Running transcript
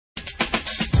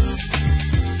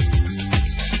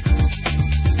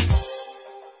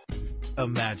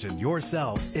Imagine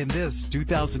yourself in this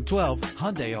 2012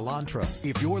 Hyundai Elantra.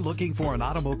 If you're looking for an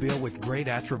automobile with great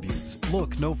attributes,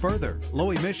 look no further. Low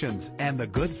emissions and the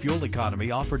good fuel economy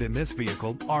offered in this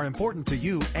vehicle are important to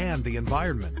you and the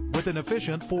environment, with an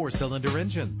efficient 4-cylinder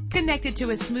engine. Connected to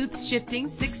a smooth shifting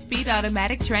 6-speed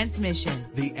automatic transmission.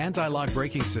 The anti-lock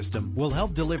braking system will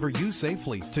help deliver you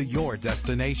safely to your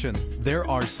destination. There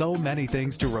are so many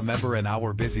things to remember in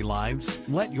our busy lives.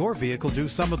 Let your vehicle do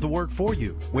some of the work for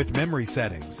you with memory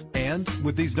settings. And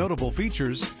with these notable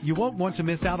features, you won't want to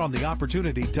miss out on the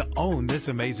opportunity to own this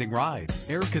amazing ride.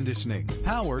 Air conditioning,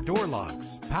 power door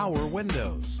locks, power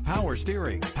windows, power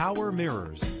steering, power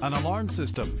mirrors, an alarm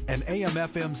system, an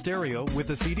AM/FM stereo with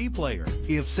a CD player.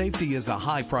 If safety is a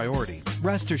high priority,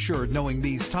 rest assured knowing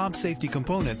these top safety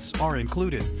components are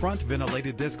included: front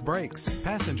ventilated disc brakes,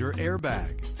 passenger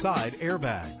airbag, side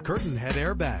airbag, curtain head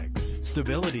airbags,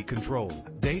 stability control,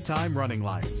 daytime running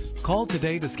lights. Call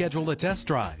today to schedule a test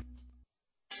drive.